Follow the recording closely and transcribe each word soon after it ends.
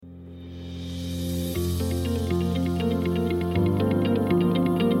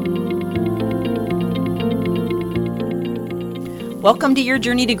Welcome to Your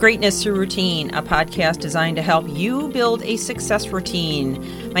Journey to Greatness Through Routine, a podcast designed to help you build a success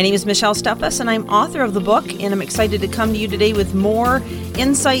routine. My name is Michelle Steffes, and I'm author of the book, and I'm excited to come to you today with more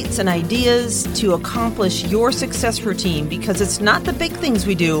insights and ideas to accomplish your success routine, because it's not the big things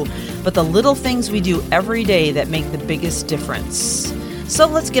we do, but the little things we do every day that make the biggest difference. So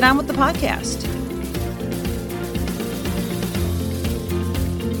let's get on with the podcast.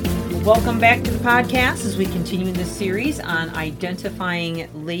 Welcome back to the podcast as we continue this series on identifying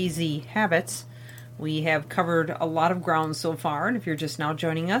lazy habits. We have covered a lot of ground so far, and if you're just now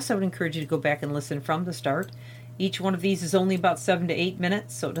joining us, I would encourage you to go back and listen from the start. Each one of these is only about 7 to 8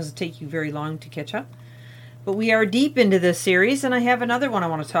 minutes, so it doesn't take you very long to catch up. But we are deep into this series, and I have another one I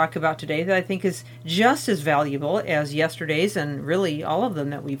want to talk about today that I think is just as valuable as yesterday's and really all of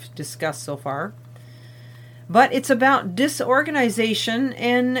them that we've discussed so far. But it's about disorganization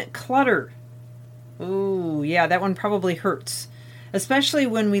and clutter. Ooh, yeah, that one probably hurts. Especially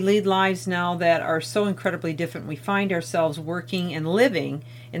when we lead lives now that are so incredibly different. We find ourselves working and living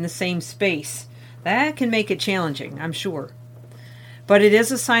in the same space. That can make it challenging, I'm sure. But it is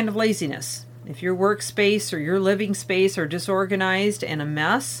a sign of laziness. If your workspace or your living space are disorganized and a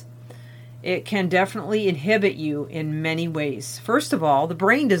mess, it can definitely inhibit you in many ways. First of all, the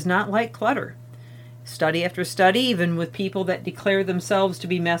brain does not like clutter. Study after study, even with people that declare themselves to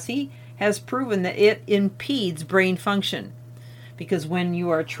be messy, has proven that it impedes brain function. Because when you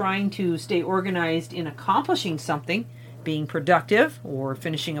are trying to stay organized in accomplishing something, being productive or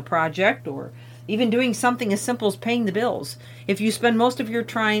finishing a project or even doing something as simple as paying the bills, if you spend most of your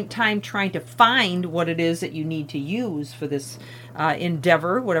time trying to find what it is that you need to use for this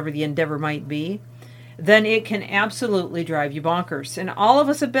endeavor, whatever the endeavor might be, then it can absolutely drive you bonkers. And all of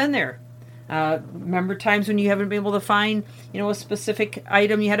us have been there. Remember times when you haven't been able to find, a specific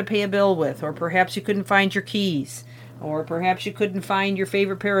item you had to pay a bill with, or perhaps you couldn't find your keys, or perhaps you couldn't find your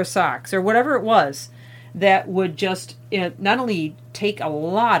favorite pair of socks, or whatever it was that would just not only take a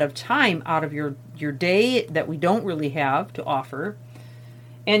lot of time out of your day that we don't really have to offer,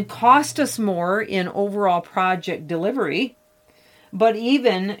 and cost us more in overall project delivery, but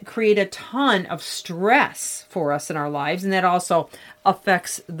even create a ton of stress for us in our lives, and that also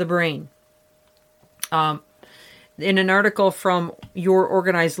affects the brain. In an article from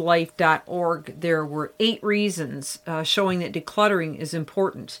yourorganizedlife.org, there were 8 reasons showing that decluttering is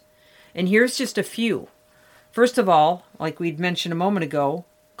important. And here's just a few. First of all, like we'd mentioned a moment ago,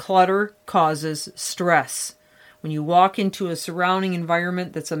 clutter causes stress. When you walk into a surrounding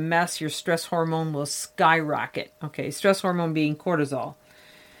environment that's a mess, your stress hormone will skyrocket. Okay, stress hormone being cortisol.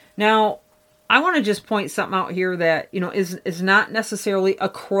 Now, I want to just point something out here that, is not necessarily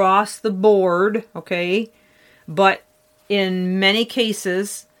across the board, okay? But in many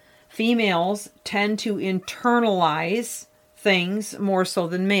cases, females tend to internalize things more so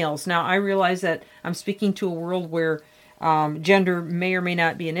than males. Now, I realize that I'm speaking to a world where gender may or may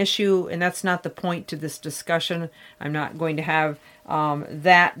not be an issue, and that's not the point to this discussion. I'm not going to have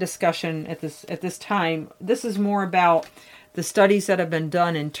that discussion at this time. This is more about the studies that have been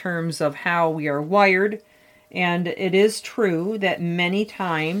done in terms of how we are wired. And it is true that many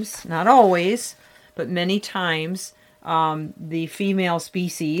times, not always, but many times, the female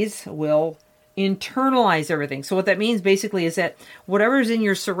species will internalize everything. So what that means basically is that whatever's in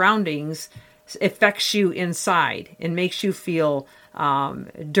your surroundings affects you inside and makes you feel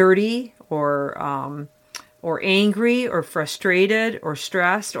dirty or angry or frustrated or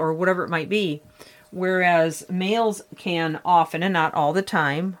stressed or whatever it might be. Whereas males can often, and not all the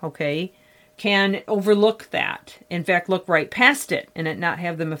time, okay, can overlook that. In fact, look right past it and it not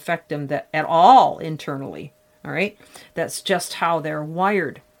have them affect them at all internally. All right? That's just how they're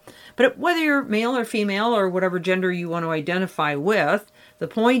wired. But whether you're male or female or whatever gender you want to identify with, the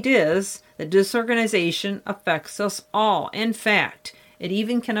point is that disorganization affects us all. In fact, it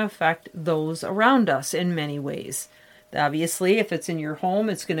even can affect those around us in many ways. Obviously, if it's in your home,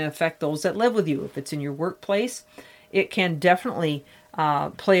 it's going to affect those that live with you. If it's in your workplace, it can definitely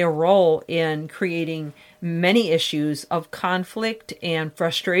play a role in creating many issues of conflict and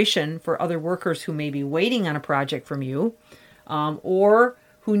frustration for other workers who may be waiting on a project from you, or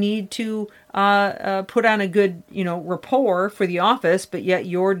who need to put on a good, rapport for the office, but yet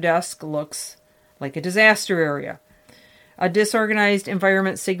your desk looks like a disaster area. A disorganized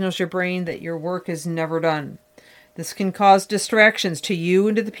environment signals your brain that your work is never done. This can cause distractions to you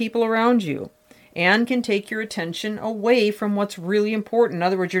and to the people around you, and can take your attention away from what's really important. In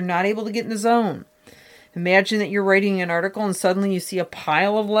other words, you're not able to get in the zone. Imagine that you're writing an article and suddenly you see a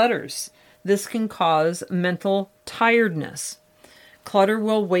pile of letters. This can cause mental tiredness. Clutter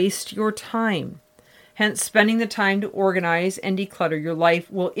will waste your time. Hence, spending the time to organize and declutter your life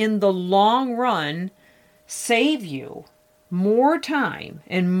will, in the long run, save you more time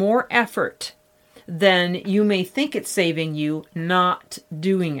and more effort than you may think it's saving you not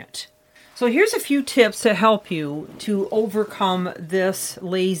doing it. So here's a few tips to help you to overcome this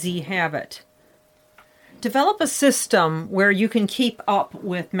lazy habit. Develop a system where you can keep up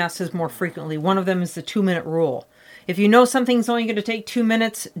with messes more frequently. One of them is the 2-minute rule. If you know something's only going to take 2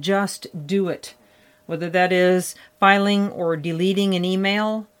 minutes, just do it. Whether that is filing or deleting an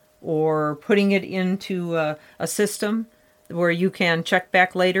email or putting it into a system where you can check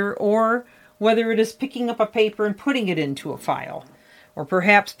back later, or whether it is picking up a paper and putting it into a file, or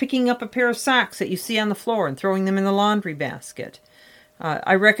perhaps picking up a pair of socks that you see on the floor and throwing them in the laundry basket.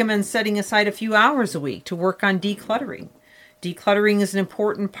 I recommend setting aside a few hours a week to work on decluttering. Decluttering is an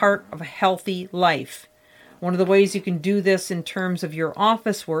important part of a healthy life. One of the ways you can do this in terms of your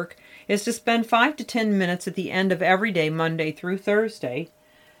office work is to spend 5 to 10 minutes at the end of every day, Monday through Thursday,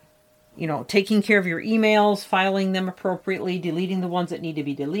 taking care of your emails, filing them appropriately, deleting the ones that need to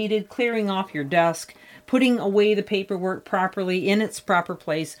be deleted, clearing off your desk, putting away the paperwork properly in its proper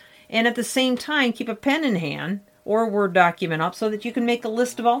place, and at the same time, keep a pen in hand or a Word document up so that you can make a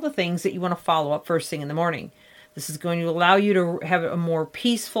list of all the things that you want to follow up first thing in the morning. This is going to allow you to have a more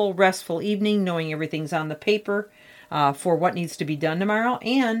peaceful, restful evening, knowing everything's on the paper for what needs to be done tomorrow,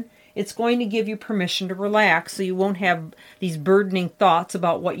 and it's going to give you permission to relax so you won't have these burdening thoughts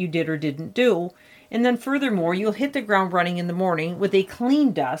about what you did or didn't do. And then furthermore, you'll hit the ground running in the morning with a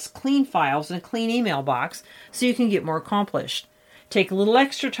clean desk, clean files, and a clean email box so you can get more accomplished. Take a little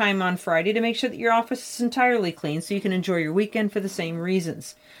extra time on Friday to make sure that your office is entirely clean so you can enjoy your weekend for the same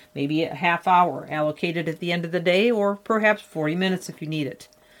reasons. Maybe a half hour allocated at the end of the day, or perhaps 40 minutes if you need it.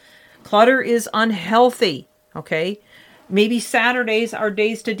 Clutter is unhealthy, okay? Maybe Saturdays are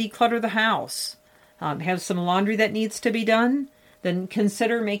days to declutter the house. Have some laundry that needs to be done. Then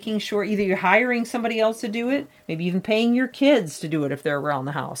consider making sure either you're hiring somebody else to do it, maybe even paying your kids to do it if they're around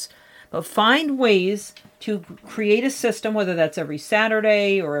the house. But find ways to create a system, whether that's every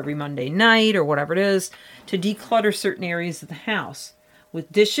Saturday or every Monday night or whatever it is, to declutter certain areas of the house.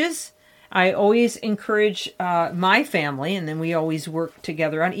 With dishes, I always encourage my family, and then we always work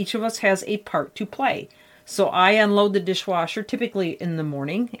together on, each of us has a part to play. So I unload the dishwasher typically in the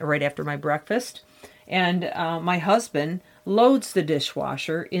morning, right after my breakfast, and my husband loads the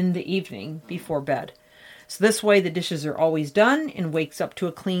dishwasher in the evening before bed. So this way the dishes are always done and wakes up to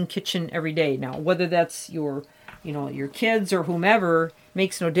a clean kitchen every day. Now, whether that's your kids or whomever,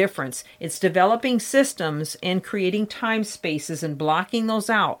 makes no difference. It's developing systems and creating time spaces and blocking those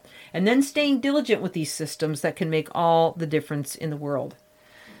out, and then staying diligent with these systems that can make all the difference in the world.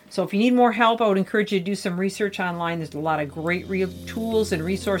 So if you need more help, I would encourage you to do some research online. There's a lot of great tools and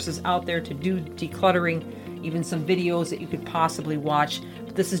resources out there to do decluttering, even some videos that you could possibly watch.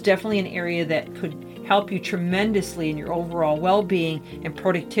 But this is definitely an area that could help you tremendously in your overall well-being and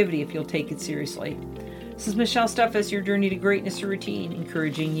productivity if you'll take it seriously. This is Michelle Steffes, your journey to greatness or routine,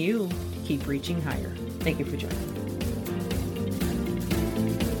 encouraging you to keep reaching higher. Thank you for joining me.